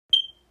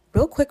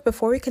Real quick,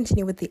 before we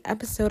continue with the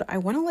episode, I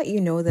want to let you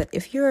know that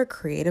if you're a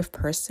creative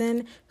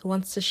person who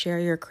wants to share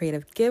your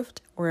creative gift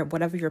or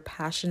whatever you're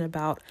passionate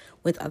about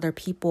with other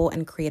people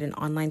and create an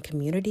online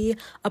community,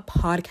 a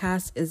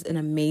podcast is an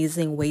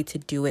amazing way to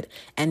do it.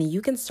 And you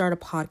can start a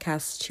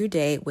podcast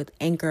today with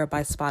Anchor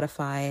by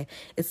Spotify.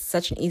 It's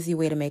such an easy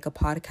way to make a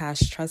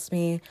podcast. Trust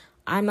me.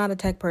 I'm not a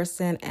tech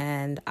person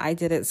and I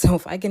did it. So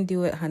if I can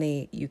do it,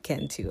 honey, you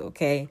can too,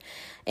 okay?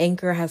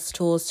 Anchor has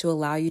tools to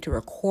allow you to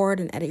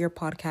record and edit your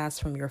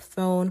podcast from your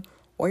phone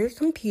or your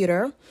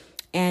computer.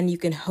 And you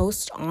can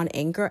host on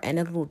Anchor and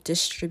it will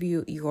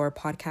distribute your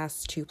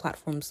podcast to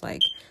platforms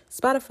like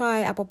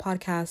Spotify, Apple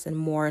Podcasts, and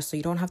more. So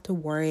you don't have to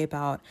worry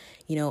about,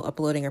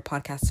 uploading your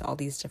podcast to all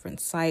these different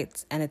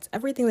sites. And it's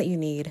everything that you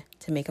need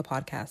to make a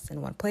podcast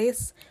in one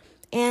place.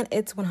 And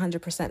it's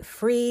 100%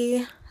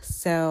 free.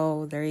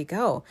 So there you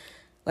go.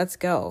 Let's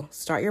go.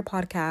 Start your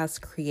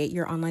podcast, create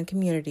your online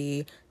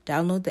community,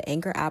 download the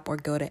Anchor app or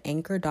go to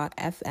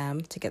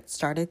anchor.fm to get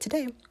started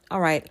today.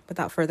 All right,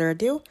 without further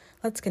ado,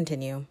 let's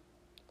continue.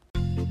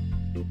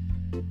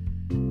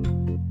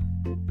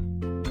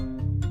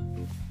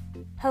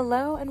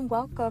 Hello and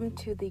welcome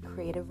to the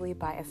Creatively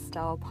by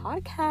Estelle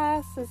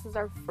podcast. This is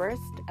our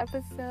first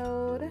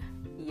episode.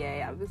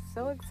 Yay, I'm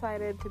so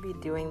excited to be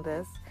doing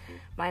this.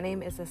 My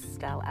name is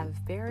Estelle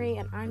Averi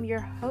and I'm your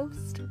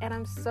host, and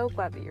I'm so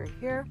glad that you're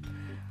here.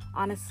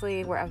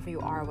 Honestly, wherever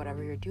you are,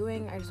 whatever you're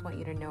doing, I just want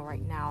you to know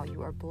right now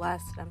you are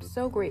blessed. I'm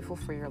so grateful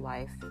for your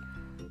life.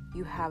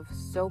 You have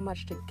so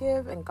much to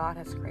give, and God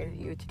has created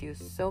you to do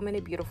so many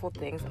beautiful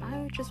things, and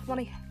I just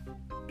want to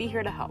be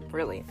here to help,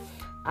 really.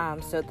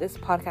 So this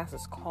podcast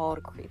is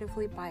called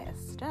Creatively by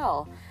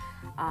Estelle.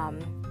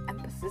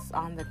 Emphasis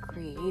on the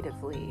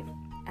creatively.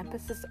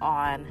 Emphasis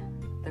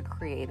on the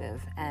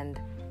creative.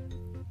 And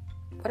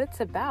what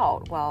it's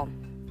about, well,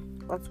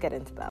 let's get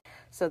into that.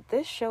 So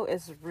this show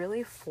is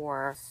really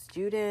for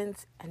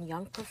students and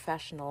young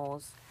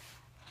professionals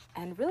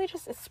and really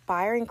just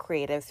aspiring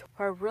creatives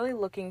who are really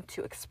looking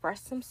to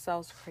express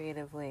themselves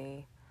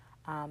creatively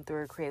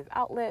through a creative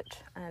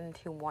outlet and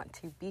who want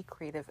to be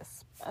creative,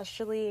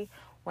 especially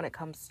when it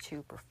comes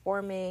to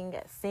performing,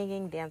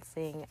 singing,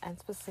 dancing, and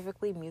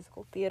specifically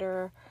musical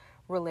theater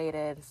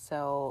related.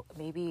 So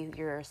maybe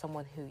you're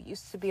someone who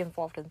used to be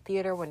involved in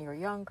theater when you were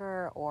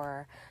younger,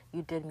 or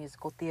you did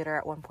musical theater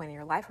at one point in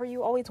your life, or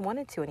you always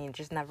wanted to and you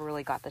just never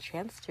really got the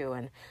chance to.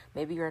 And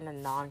maybe you're in a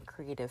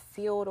non-creative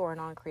field or a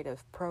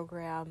non-creative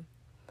program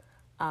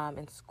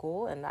in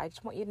school. And I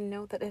just want you to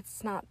know that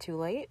it's not too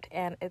late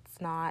and it's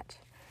not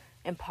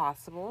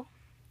impossible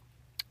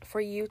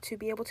for you to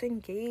be able to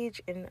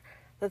engage in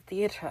the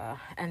theater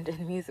and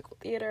in musical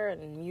theater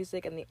and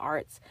music and the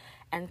arts,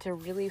 and to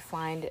really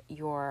find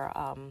your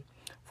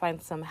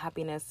find some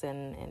happiness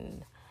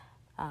in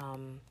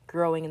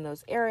growing in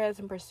those areas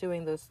and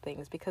pursuing those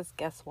things. Because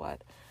guess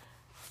what,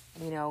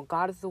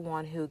 God is the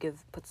one who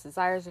puts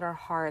desires in our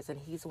hearts, and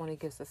he's the one who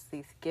gives us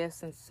these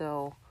gifts. And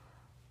so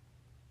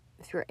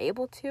if you're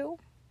able to,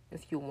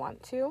 if you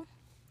want to,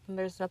 and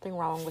there's nothing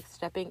wrong with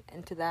stepping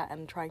into that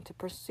and trying to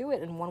pursue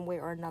it in one way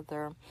or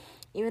another,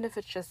 even if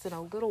it's just in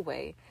a little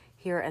way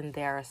here and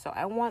there. So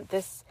I want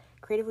this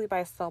Creatively by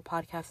Estelle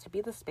podcast to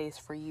be the space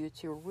for you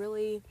to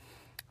really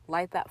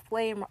light that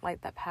flame,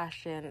 light that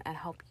passion, and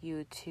help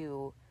you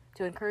to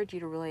encourage you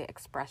to really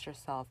express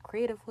yourself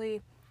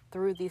creatively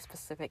through these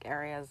specific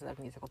areas of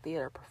musical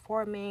theater,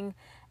 performing,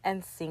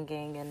 and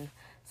singing. And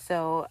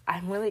so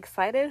I'm really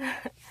excited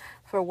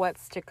for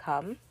what's to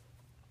come.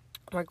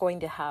 We're going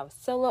to have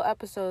solo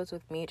episodes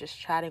with me just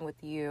chatting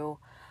with you.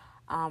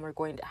 We're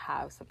going to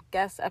have some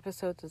guest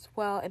episodes as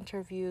well,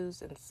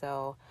 interviews, and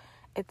so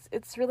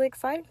it's really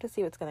exciting to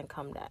see what's going to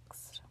come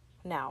next.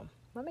 Now,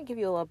 let me give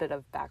you a little bit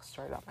of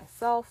backstory about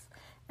myself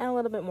and a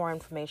little bit more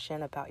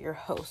information about your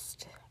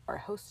host or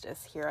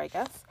hostess here, I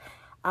guess,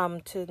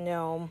 to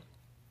know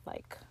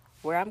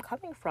where I'm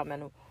coming from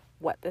and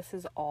what this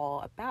is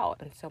all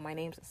about. And so my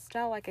name's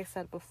Estelle. Like I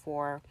said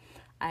before,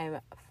 I'm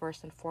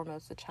first and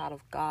foremost a child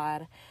of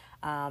God,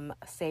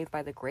 saved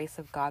by the grace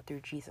of God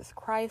through Jesus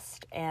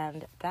Christ,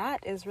 and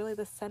that is really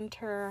the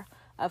center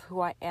of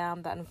who I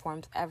am. That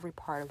informs every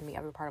part of me,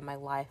 every part of my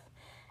life,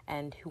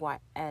 and who I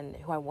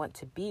want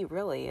to be.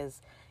 Really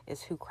is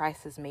who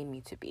Christ has made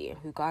me to be, and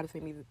who God has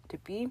made me to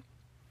be,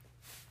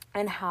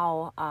 and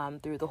how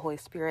through the Holy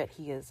Spirit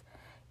He is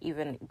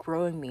even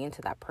growing me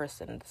into that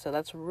person. So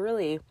that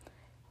really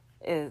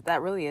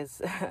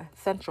is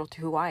central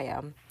to who I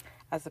am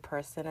as a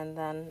person. And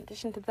then in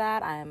addition to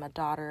that, I am a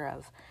daughter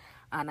of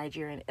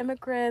Nigerian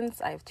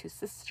immigrants. I have 2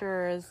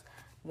 sisters,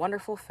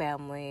 wonderful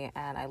family,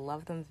 and I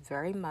love them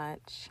very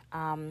much.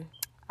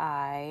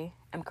 I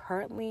am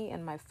currently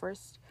in my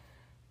first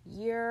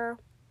year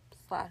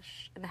 /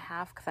 and a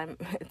half, because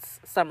it's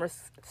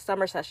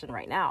summer session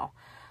right now,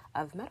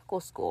 of medical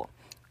school.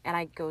 And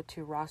I go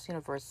to Ross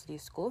University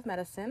School of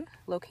Medicine,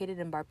 located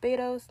in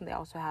Barbados, and they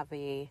also have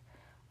a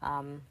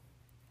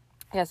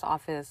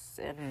office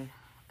and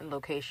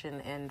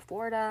location in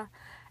Florida.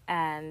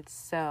 And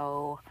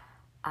so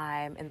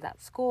I'm in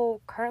that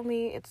school.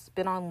 Currently, it's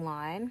been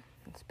online.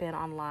 It's been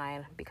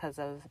online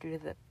due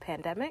to the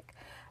pandemic,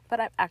 but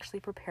I'm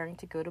actually preparing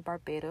to go to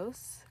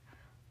Barbados.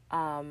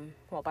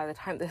 By the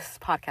time this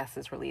podcast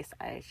is released,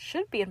 I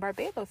should be in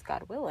Barbados,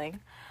 God willing.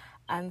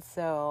 And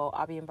so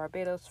I'll be in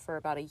Barbados for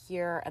about a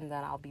year, and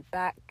then I'll be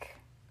back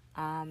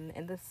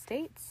in the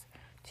States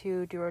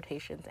to do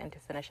rotations and to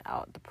finish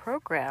out the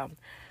program.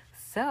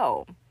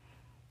 So,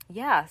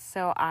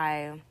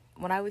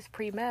 when I was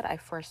pre-med, I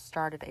first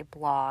started a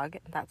blog.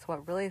 That's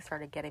what really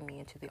started getting me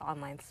into the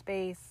online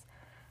space.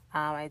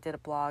 I did a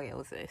blog. It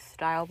was a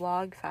style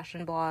blog,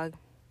 fashion blog.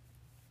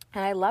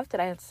 And I loved it.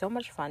 I had so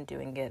much fun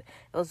doing it.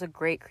 It was a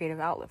great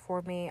creative outlet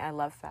for me. I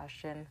love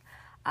fashion.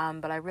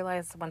 But I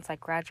realized once I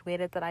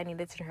graduated that I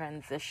needed to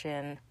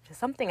transition to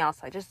something else.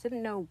 I just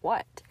didn't know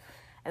what.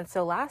 And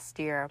so last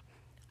year,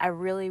 I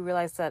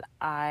realized that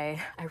I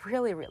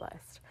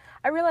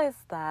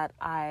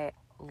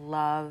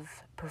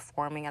love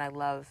performing and I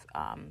love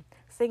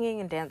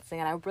singing and dancing,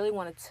 and I really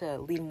wanted to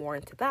lean more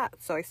into that.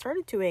 So I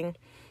started doing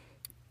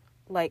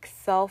like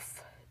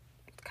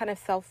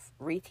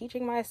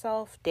self-reteaching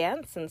myself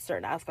dance and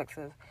certain aspects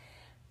of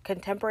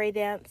contemporary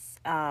dance,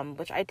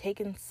 which I'd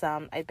taken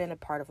some. I'd been a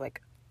part of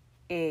like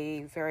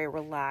a very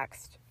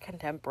relaxed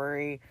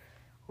contemporary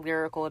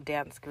lyrical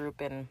dance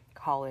group in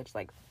college,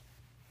 like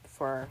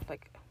for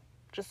like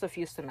just a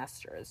few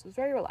semesters. It was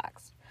very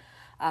relaxed.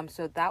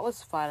 So that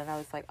was fun, and I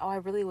was like, I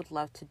really would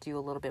love to do a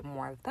little bit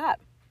more of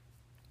that.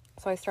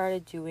 So I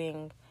started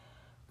doing,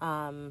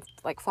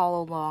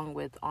 follow along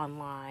with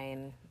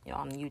online,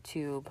 on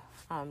YouTube,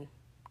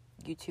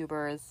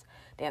 YouTubers,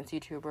 dance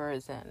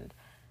YouTubers, and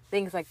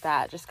things like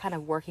that. Just kind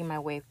of working my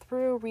way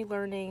through,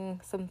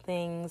 relearning some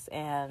things,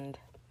 and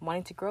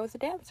wanting to grow as a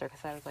dancer,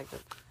 because I was like,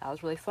 that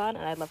was really fun,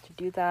 and I'd love to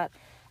do that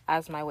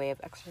as my way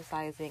of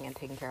exercising and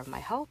taking care of my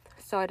health.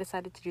 So I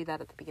decided to do that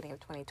at the beginning of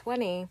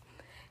 2020.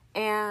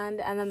 And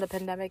then the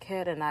pandemic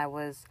hit, and I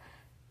was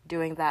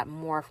doing that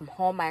more from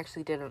home. I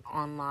actually did an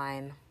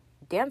online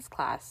dance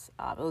class.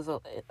 It was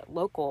a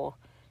local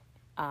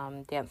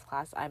dance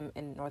class. I'm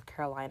in North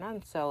Carolina,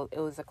 and so it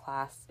was a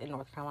class in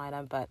North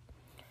Carolina, but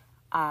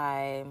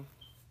I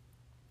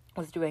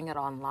was doing it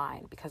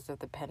online because of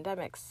the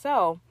pandemic.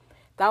 So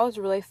that was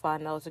really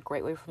fun. That was a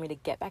great way for me to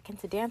get back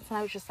into dance, and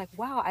I was just like,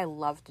 wow, I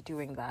loved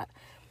doing that.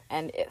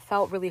 And it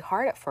felt really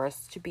hard at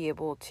first to be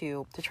able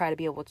to try to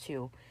be able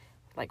to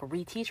like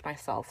reteach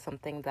myself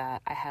something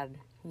that I had,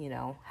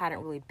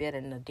 hadn't really been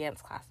in a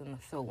dance class in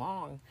so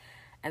long.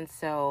 And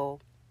so,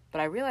 but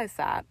I realized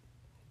that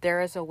there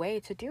is a way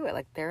to do it.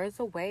 Like there is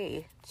a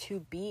way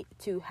to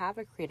have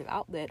a creative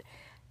outlet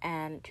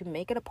and to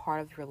make it a part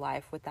of your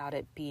life without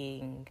it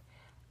being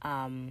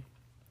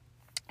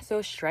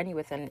so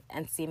strenuous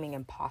and seeming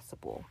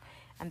impossible.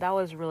 And that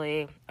was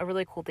really a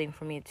really cool thing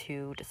for me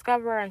to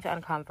discover and to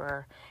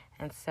uncover.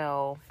 And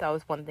so that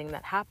was one thing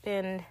that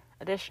happened.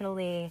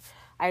 Additionally,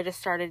 I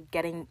just started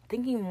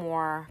thinking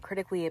more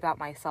critically about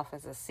myself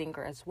as a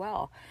singer as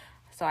well.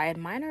 So I had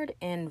minored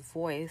in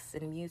voice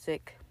and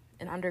music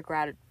in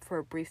undergrad for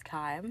a brief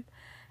time.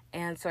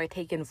 And so I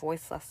taken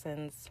voice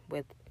lessons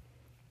with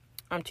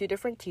 2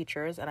 different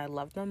teachers, and I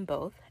loved them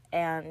both.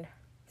 And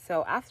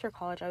so after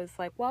college, I was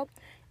like, well,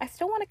 I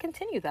still want to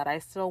continue that. I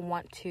still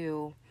want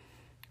to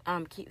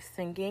keep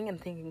singing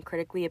and thinking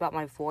critically about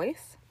my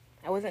voice.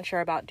 I wasn't sure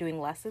about doing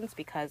lessons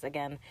because,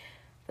 again,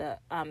 the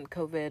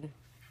COVID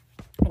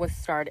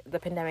the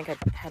pandemic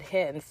had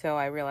hit, and so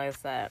I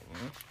realized that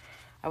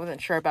I wasn't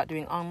sure about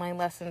doing online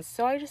lessons.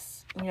 So I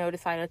just,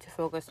 decided to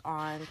focus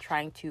on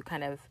trying to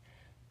kind of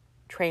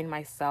train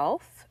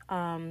myself,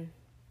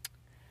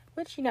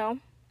 which,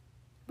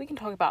 we can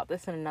talk about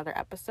this in another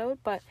episode,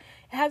 but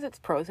it has its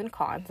pros and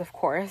cons, of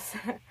course.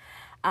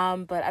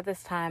 But at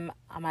this time,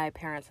 my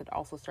parents had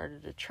also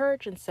started a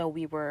church, and so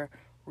we were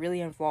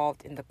really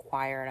involved in the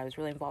choir, and I was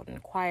really involved in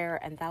the choir,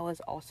 and that was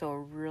also a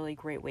really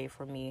great way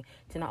for me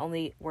to not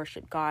only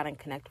worship God and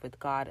connect with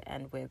God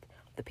and with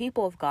the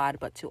people of God,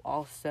 but to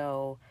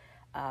also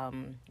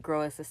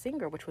grow as a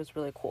singer, which was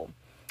really cool.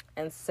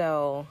 And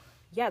so,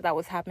 that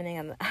was happening,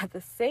 and at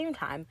the same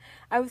time,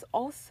 I was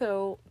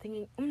also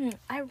thinking,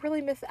 I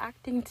really miss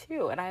acting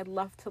too, and I'd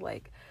love to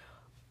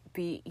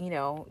be,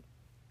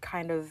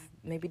 kind of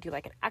maybe do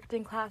an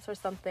acting class or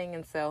something.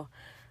 And so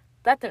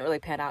that didn't really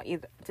pan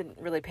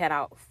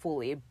out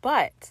fully,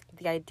 but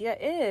the idea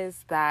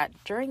is that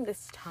during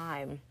this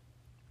time,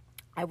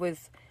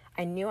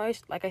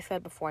 like I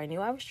said before, I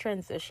knew I was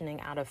transitioning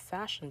out of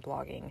fashion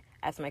blogging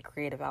as my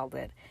creative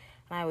outlet.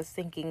 And I was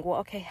thinking, well,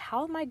 okay,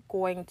 how am I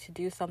going to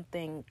do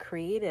something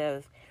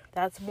creative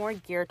that's more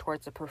geared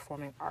towards the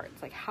performing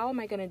arts? Like, how am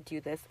I going to do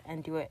this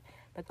and do it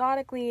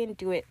methodically and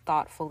do it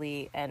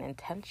thoughtfully and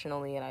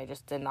intentionally? And I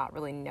just did not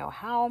really know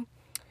how.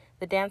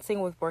 The dancing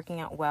was working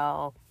out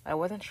well. I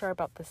wasn't sure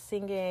about the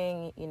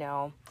singing,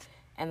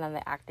 and then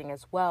the acting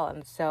as well.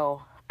 And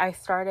so I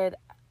started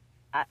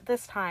at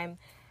this time,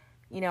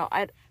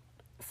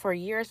 for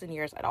years and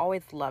years, I'd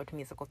always loved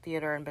musical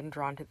theater and been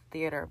drawn to the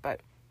theater. But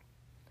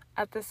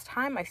at this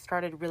time, I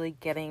started really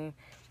getting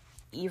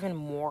even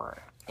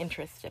more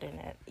interested in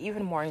it,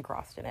 even more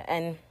engrossed in it.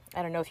 And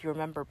I don't know if you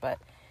remember, but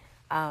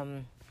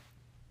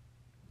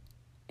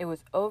It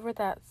was over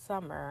that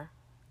summer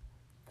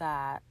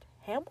that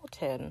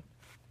Hamilton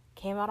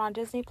came out on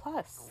Disney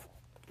Plus.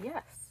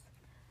 Yes.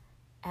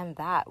 And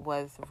that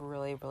was a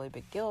really, really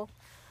big deal.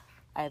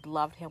 I had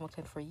loved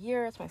Hamilton for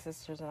years. My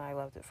sisters and I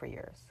loved it for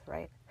years,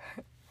 right?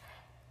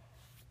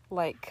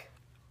 Like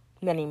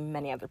many,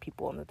 many other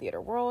people in the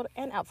theater world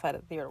and outside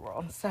of the theater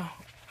world. So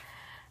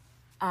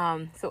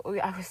I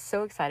was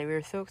so excited. We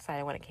were so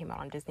excited when it came out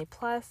on Disney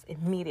Plus.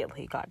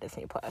 Immediately got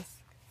Disney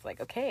Plus. It's like,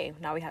 okay,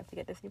 now we have to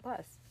get Disney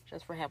Plus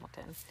just for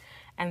Hamilton.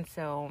 And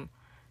so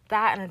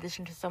that, in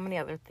addition to so many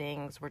other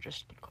things, were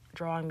just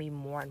drawing me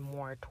more and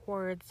more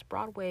towards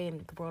Broadway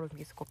and the world of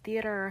musical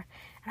theater.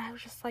 And I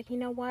was just like, you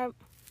know what?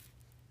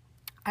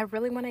 I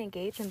really want to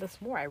engage in this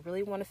more. I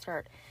really want to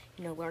start,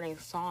 learning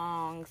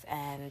songs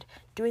and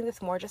doing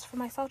this more just for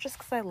myself, just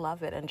because I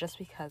love it and just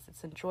because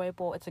it's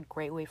enjoyable. It's a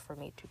great way for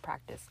me to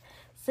practice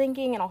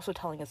singing and also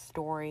telling a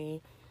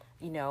story,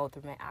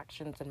 through my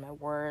actions and my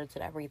words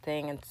and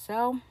everything. And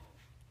so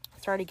I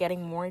started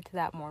getting more into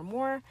that more and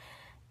more.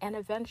 And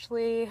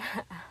eventually,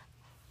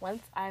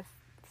 once I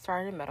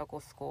started in medical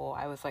school,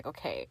 I was like,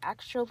 okay,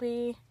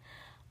 actually,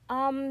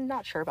 I'm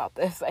not sure about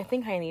this. I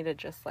think I need to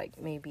just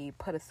maybe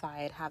put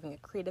aside having a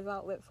creative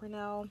outlet for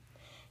now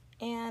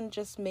and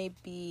just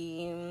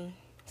maybe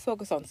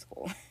focus on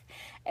school.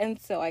 And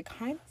so I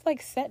kind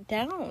of sat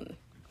down,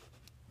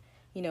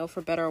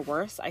 for better or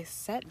worse, I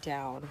set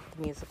down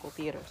the musical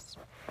theater,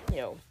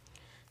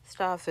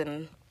 stuff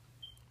and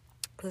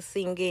the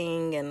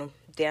singing and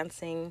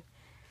dancing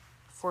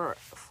for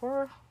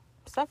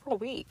several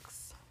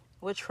weeks,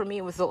 which for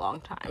me was a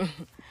long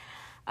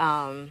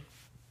time.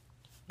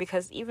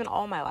 Because even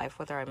all my life,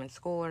 whether I'm in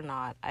school or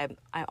not, I'm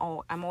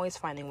always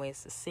finding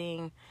ways to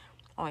sing,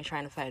 always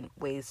trying to find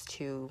ways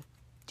to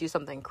do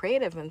something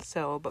creative. And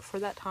so, but for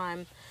that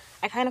time,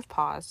 I kind of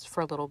paused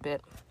for a little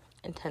bit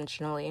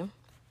intentionally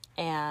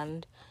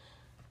and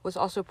was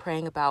also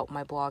praying about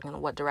my blog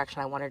and what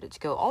direction I wanted it to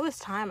go. All this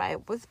time, I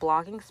was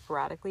blogging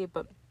sporadically,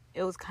 but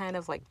it was kind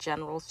of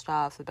general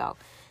stuff about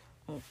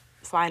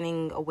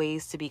finding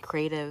ways to be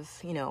creative,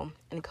 in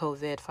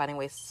COVID, finding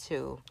ways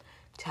to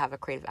have a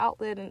creative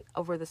outlet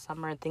over the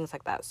summer and things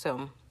like that.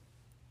 So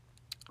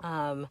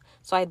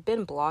I'd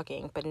been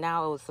blogging, but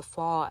now it was the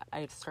fall.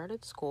 I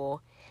started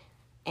school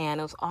and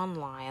it was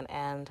online,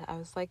 and I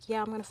was like,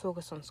 yeah, I'm going to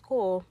focus on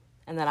school.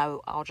 And then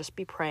I'll just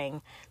be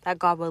praying that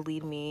God will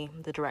lead me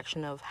the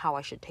direction of how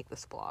I should take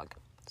this blog.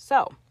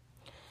 So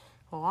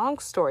long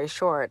story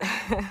short,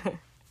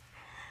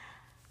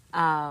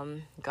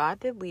 God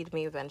did lead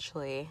me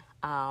eventually.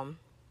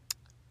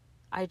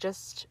 I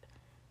just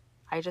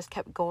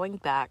kept going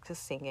back to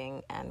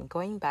singing and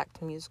going back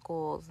to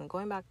musicals and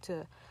going back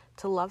to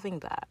loving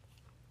that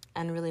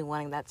and really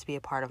wanting that to be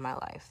a part of my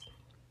life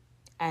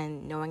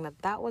and knowing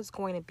that was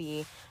going to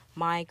be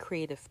my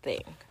creative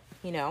thing,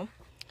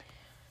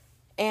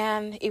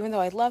 And even though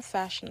I love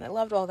fashion, I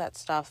loved all that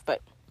stuff,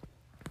 but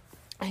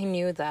I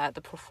knew that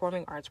the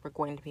performing arts were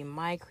going to be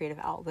my creative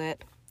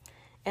outlet.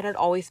 It had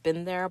always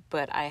been there,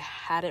 but I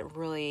hadn't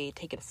really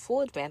taken full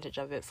advantage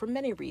of it for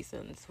many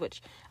reasons,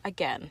 which,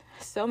 again,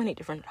 so many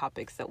different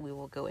topics that we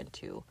will go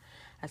into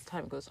as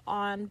time goes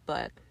on,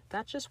 but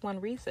that's just one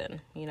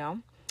reason,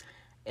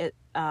 It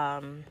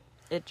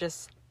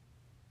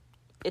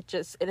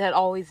had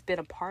always been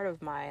a part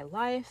of my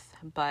life,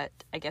 but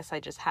I guess I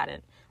just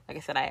hadn't, like I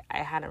said, I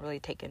hadn't really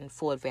taken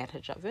full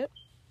advantage of it.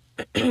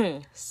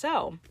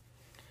 So,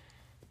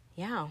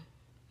 yeah.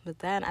 But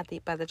then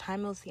by the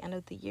time it was the end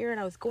of the year and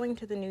I was going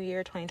to the new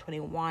year,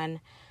 2021,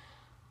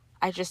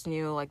 I just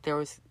knew there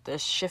was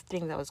this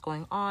shifting that was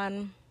going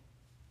on.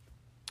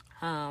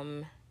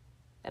 And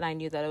I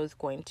knew that it was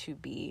going to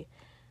be,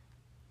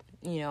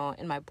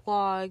 in my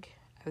blog,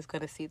 I was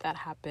going to see that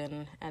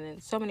happen and in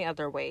so many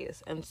other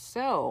ways. And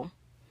so,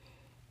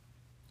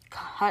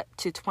 cut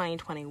to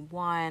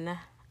 2021, a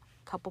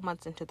couple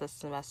months into the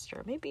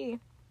semester, maybe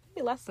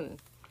less than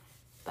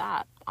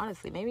that,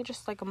 honestly, maybe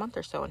just a month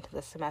or so into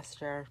the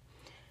semester,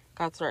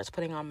 God starts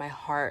putting on my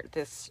heart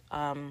this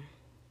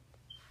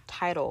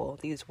title,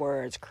 these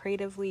words,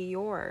 creatively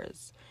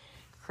yours,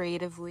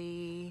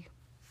 creatively,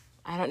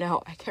 I don't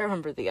know, I can't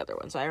remember the other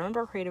one, so I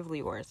remember creatively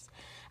yours.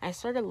 I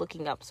started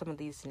looking up some of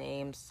these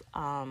names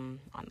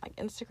on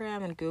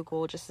Instagram and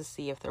Google just to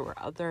see if there were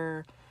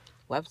other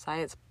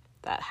websites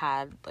that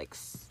had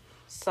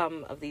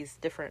some of these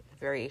different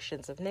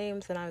variations of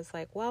names, and I was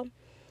like, well,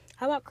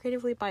 how about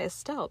Creatively by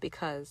Estelle?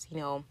 Because,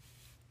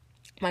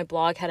 my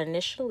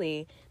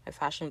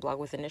fashion blog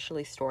was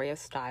initially Story of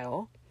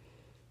Style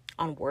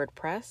on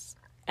WordPress.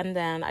 And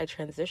then I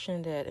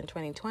transitioned it in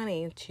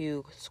 2020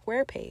 to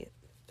Squarespace.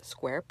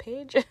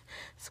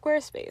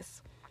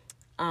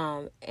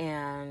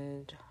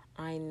 And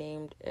I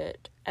named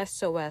it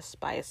SOS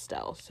by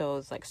Estelle. So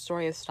it was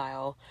Story of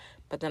Style,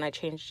 but then I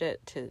changed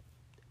it to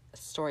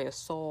Story of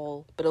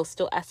Soul, but it was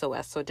still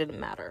SOS, so it didn't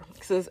matter.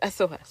 So it was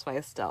SOS by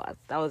Estelle.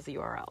 That was the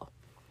URL.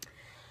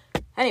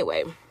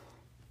 Anyway,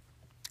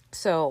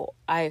 So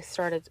I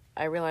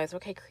realized,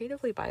 okay,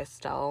 Creatively by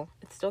Estelle,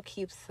 it still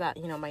keeps that,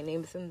 my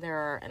name's in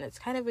there, and it's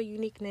kind of a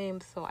unique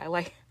name. So I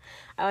like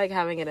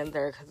having it in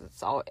there,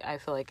 because I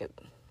feel like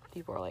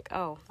people are like,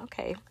 oh,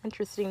 okay,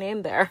 interesting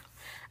name there.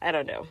 I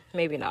don't know,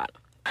 maybe not.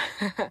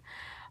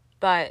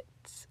 But,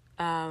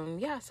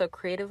 yeah, so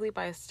Creatively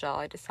by Estelle,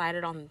 I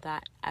decided on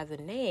that as a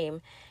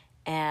name.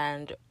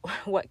 And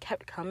what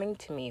kept coming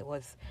to me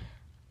was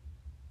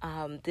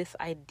this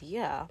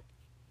idea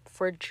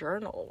for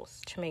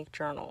journals, to make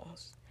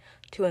journals,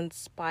 to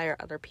inspire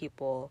other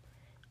people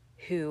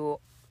who,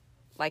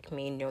 like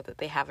me, know that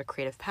they have a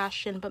creative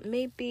passion, but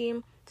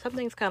maybe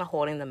something's kind of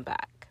holding them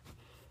back.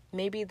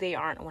 Maybe they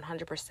aren't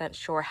 100%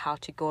 sure how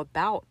to go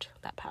about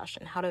that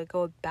passion, how to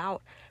go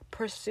about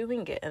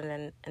pursuing it in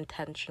an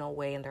intentional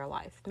way in their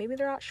life. Maybe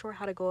they're not sure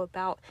how to go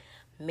about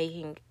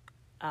making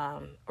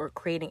or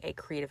creating a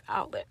creative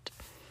outlet.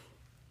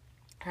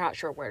 They're not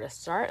sure where to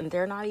start, and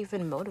they're not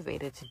even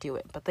motivated to do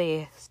it, but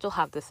they still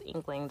have this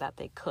inkling that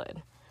they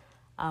could.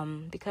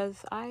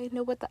 Because I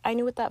knew what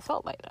that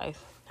felt like. I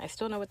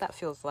still know what that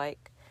feels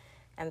like.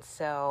 And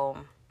so,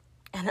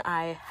 and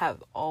I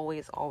have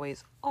always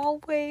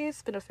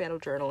been a fan of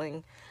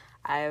journaling.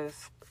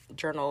 I've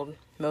journaled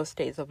most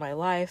days of my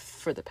life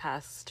for the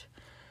past,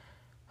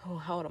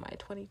 how old am I?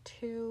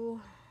 22?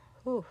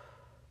 I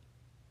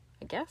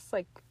guess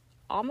like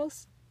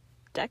almost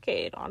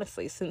decade,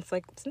 honestly, since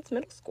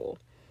middle school.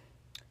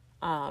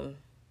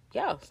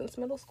 Since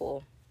middle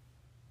school,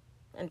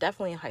 and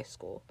definitely in high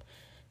school.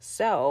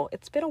 So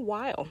it's been a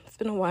while. It's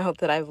been a while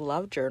that I've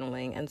loved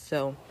journaling. And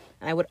so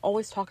I would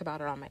always talk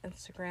about it on my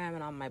Instagram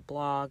and on my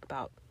blog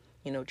about,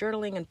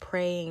 journaling and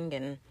praying,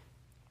 and,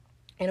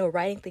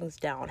 writing things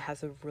down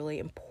has a really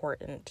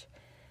important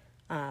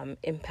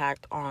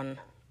impact on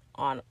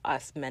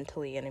us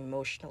mentally and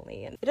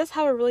emotionally. And it does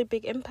have a really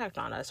big impact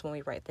on us when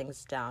we write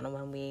things down, and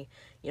when we,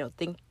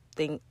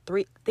 think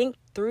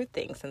through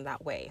things in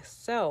that way.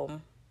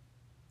 So,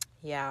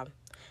 yeah.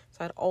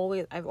 So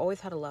I've always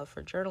had a love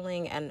for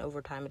journaling, and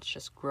over time it's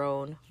just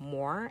grown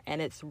more,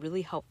 and it's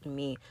really helped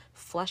me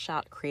flesh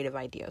out creative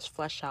ideas,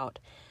 flesh out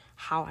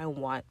how I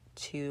want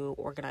to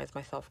organize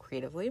myself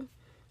creatively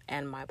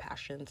and my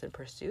passions and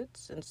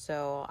pursuits. And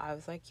so I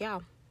was like, yeah,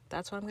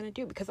 that's what I'm going to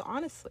do, because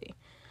honestly,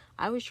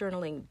 I was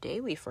journaling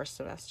daily first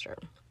semester.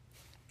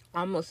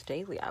 Almost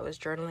daily. I was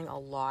journaling a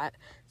lot,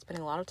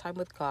 spending a lot of time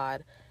with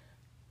God,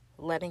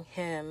 letting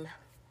him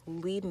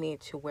lead me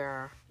to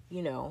where,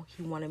 he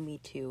wanted me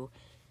to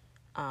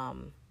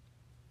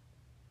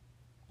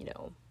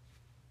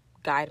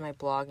guide my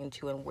blog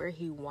into, and where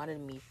he wanted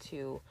me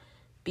to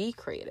be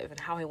creative and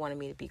how he wanted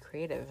me to be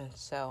creative. And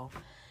so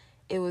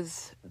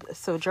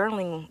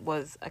journaling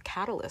was a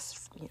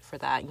catalyst for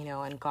that,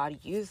 and God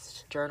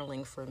used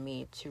journaling for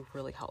me to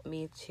really help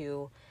me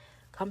to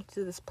come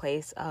to this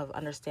place of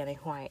understanding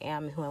who I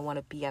am and who I want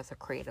to be as a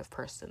creative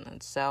person.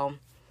 And so,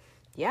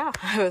 yeah,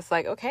 I was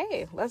like,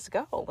 okay, let's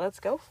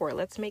go for it.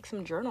 Let's make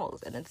some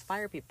journals and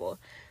inspire people.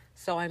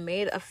 So I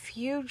made a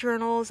few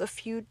journals, a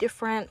few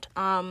different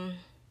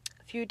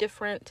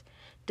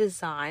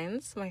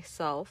designs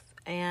myself,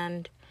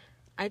 and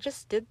I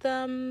just did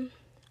it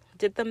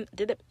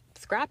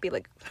scrappy,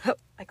 like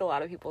like a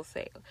lot of people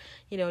say,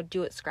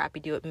 do it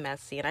scrappy, do it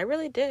messy. And I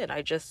really did.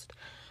 I just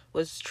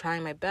was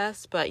trying my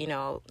best, but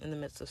in the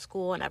midst of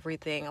school and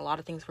everything, a lot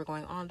of things were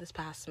going on this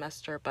past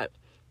semester, but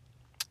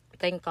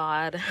thank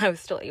God I was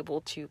still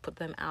able to put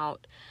them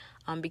out,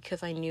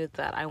 because I knew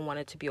that I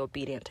wanted to be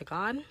obedient to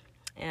God.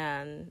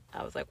 And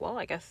I was like, well,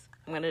 I guess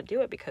I'm going to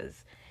do it,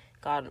 because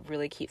God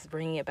really keeps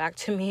bringing it back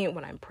to me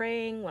when I'm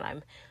praying, when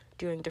I'm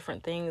doing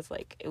different things.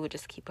 Like, it would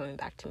just keep coming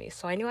back to me.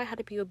 So I knew I had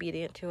to be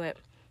obedient to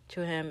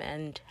him,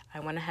 and I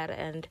went ahead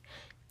and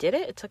did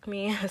it. It took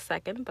me a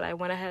second, but I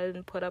went ahead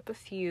and put up a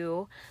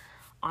few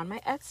on my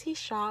Etsy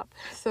shop.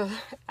 So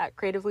at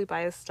Creatively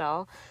by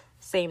Estelle,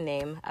 same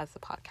name as the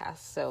podcast.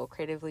 So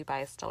Creatively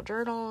by Estelle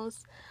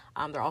Journals.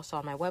 They're also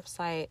on my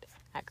website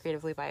at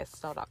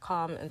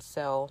creativelybyestelle.com. And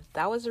so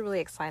that was a really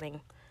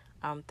exciting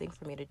thing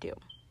for me to do.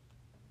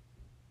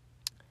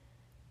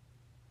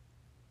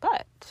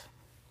 But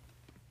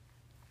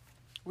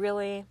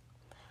really,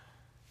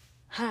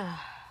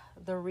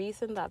 the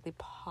reason that the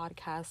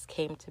podcast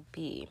came to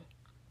be,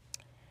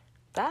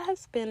 that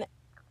has been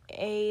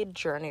a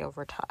journey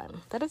over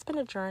time. That has been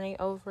a journey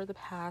over the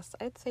past,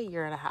 I'd say,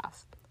 year and a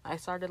half. I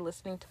started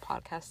listening to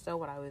podcasts though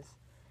when I was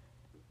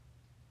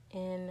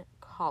in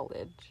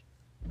college.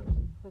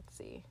 Let's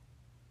see.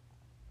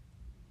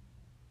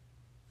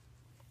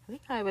 I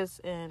think I was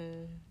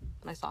in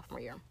my sophomore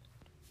year.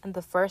 And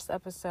the first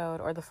episode,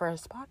 or the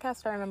first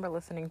podcast I remember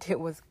listening to,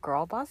 was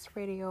Girl Boss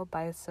Radio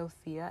by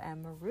Sophia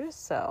M.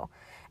 Russo.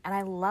 And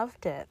I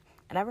loved it.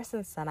 And ever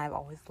since then, I've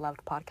always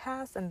loved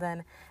podcasts. And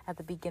then at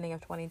the beginning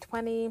of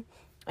 2020,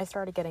 I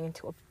started getting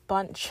into a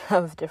bunch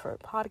of different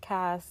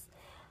podcasts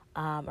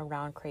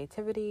around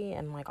creativity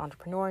and like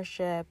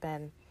entrepreneurship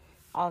and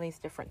all these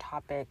different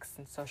topics,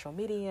 and social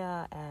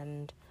media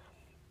and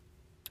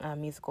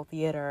musical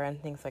theater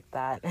and things like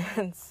that.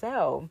 And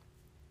so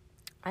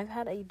I've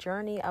had a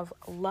journey of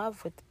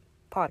love with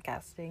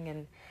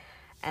podcasting.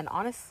 And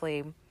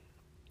honestly,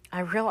 I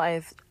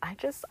realized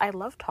I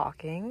love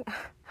talking.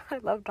 I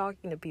love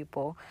talking to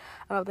people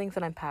about things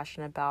that I'm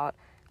passionate about,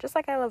 just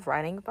like I love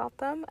writing about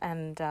them.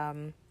 And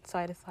so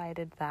I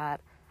decided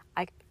that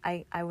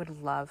I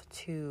would love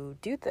to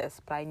do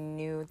this, but I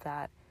knew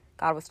that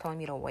God was telling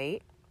me to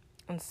wait.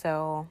 And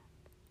so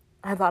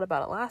I thought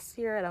about it last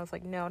year, and I was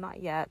like, no,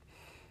 not yet.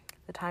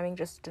 The timing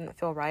just didn't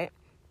feel right.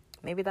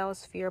 Maybe that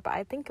was fear, but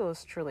I think it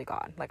was truly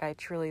God. Like, I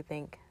truly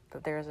think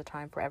that there is a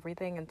time for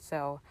everything. And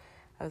so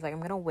I was like, I'm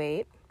going to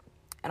wait,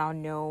 and I'll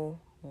know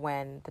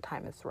when the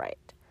time is right.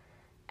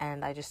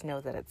 And I just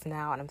know that it's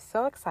now, and I'm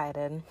so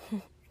excited.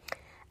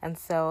 And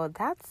so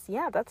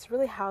that's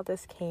really how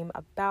this came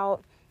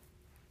about.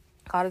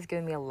 God has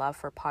given me a love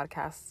for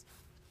podcasts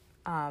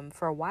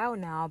for a while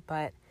now,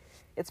 but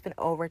it's been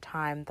over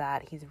time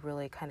that he's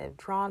really kind of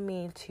drawn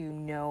me to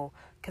know,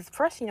 because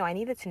first, I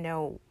needed to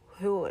know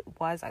who it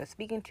was I was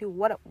speaking to,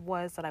 what it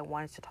was that I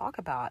wanted to talk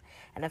about.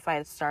 And if I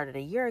had started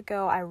a year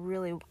ago, I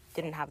really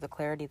didn't have the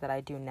clarity that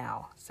I do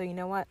now. So you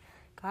know what?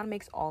 God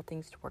makes all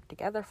things to work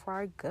together for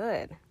our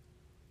good.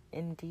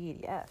 Indeed,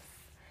 yes.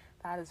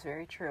 That is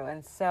very true.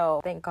 And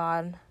so thank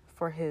God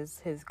for his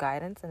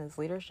guidance and his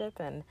leadership.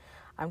 And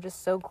I'm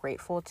just so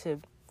grateful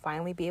to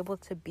finally be able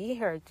to be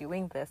here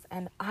doing this.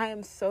 And I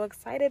am so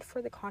excited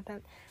for the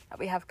content that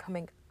we have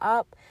coming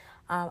up.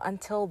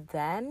 Until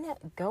then,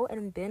 go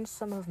and binge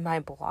some of my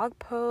blog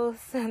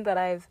posts that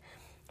I've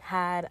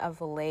had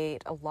of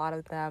late. A lot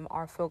of them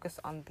are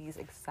focused on these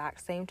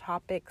exact same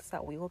topics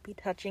that we will be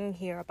touching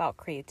here about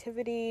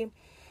creativity,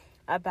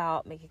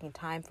 about making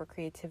time for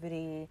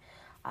creativity,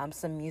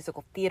 some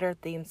musical theater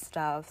themed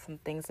stuff, some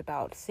things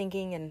about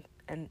singing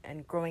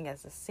and growing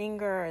as a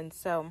singer. And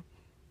so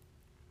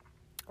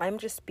I'm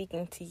just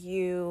speaking to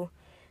you,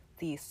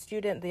 the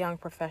student, the young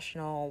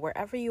professional,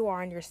 wherever you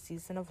are in your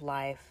season of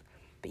life,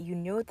 but you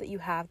know that you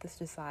have this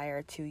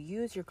desire to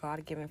use your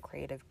God-given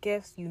creative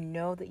gifts. You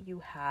know that you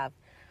have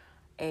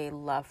a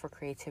love for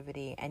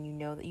creativity, and you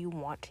know that you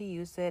want to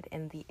use it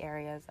in the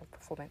areas of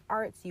performing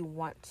arts. You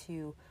want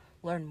to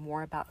learn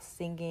more about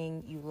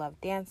singing. You love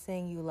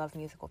dancing. You love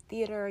musical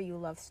theater. You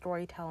love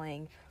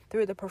storytelling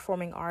through the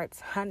performing arts.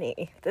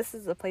 Honey, this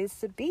is the place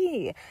to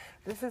be.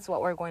 This is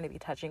what we're going to be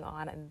touching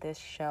on in this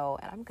show,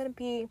 and I'm going to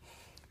be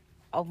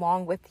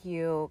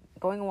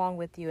going along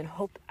with you, and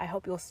I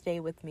hope you'll stay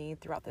with me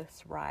throughout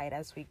this ride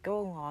as we go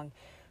along,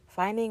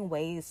 finding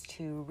ways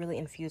to really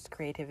infuse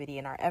creativity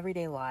in our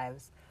everyday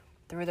lives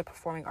through the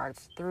performing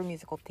arts, through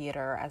musical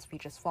theater, as we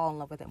just fall in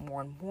love with it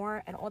more and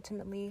more, and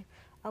ultimately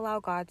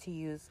allow God to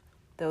use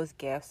those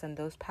gifts and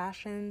those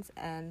passions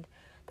and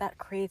that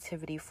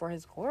creativity for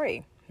his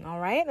glory. All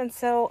right. And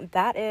so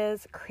that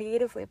is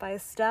Creatively by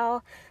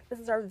Estelle. This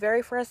is our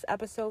very first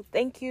episode.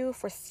 Thank you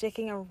for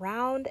sticking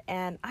around,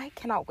 and I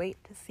cannot wait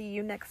to see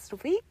you next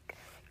week,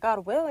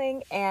 God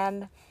willing.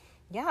 And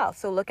yeah,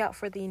 so look out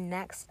for the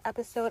next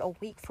episode a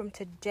week from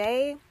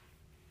today.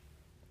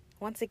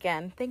 Once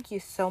again, thank you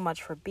so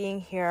much for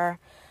being here.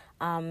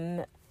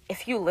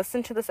 If you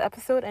listened to this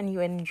episode and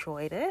you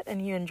enjoyed it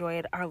and you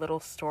enjoyed our little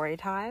story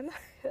time,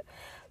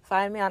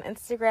 find me on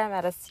Instagram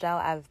at Estelle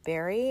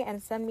Avberry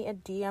and send me a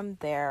DM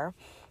there,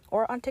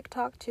 or on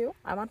TikTok too.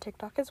 I'm on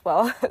TikTok as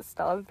well,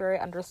 Estelle Avberry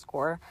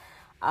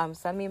 _.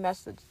 Send me a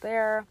message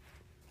there.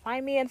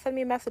 Find me and send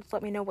me a message.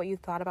 Let me know what you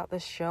thought about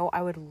this show.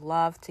 I would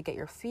love to get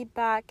your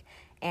feedback.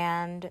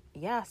 And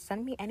yeah,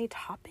 send me any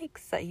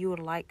topics that you would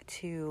like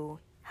to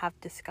have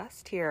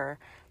discussed here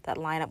that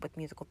line up with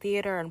musical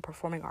theater and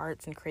performing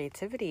arts and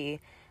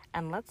creativity,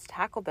 and let's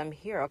tackle them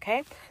here,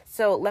 okay?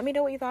 So let me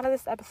know what you thought of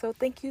this episode.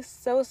 Thank you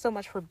so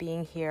much for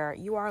being here.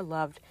 You are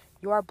loved,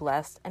 you are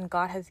blessed, and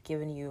God has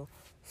given you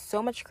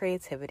so much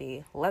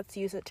creativity. Let's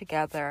use it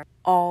together,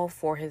 all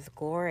for his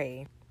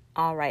glory.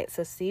 All right,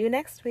 so see you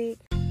next week.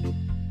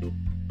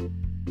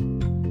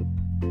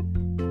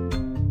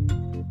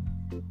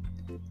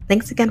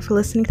 Thanks again for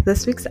listening to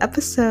this week's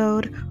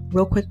episode.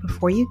 Real quick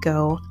before you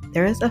go,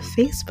 there is a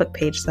Facebook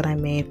page that I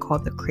made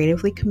called the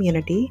Creatively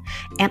Community,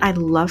 and I'd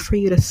love for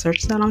you to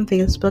search that on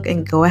Facebook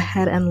and go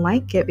ahead and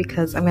like it,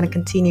 because I'm going to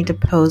continue to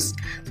post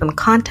some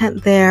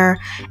content there,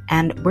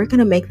 and we're going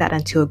to make that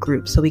into a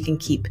group so we can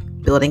keep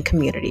building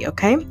community,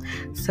 okay?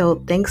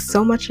 So thanks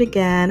so much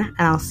again,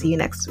 and I'll see you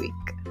next week.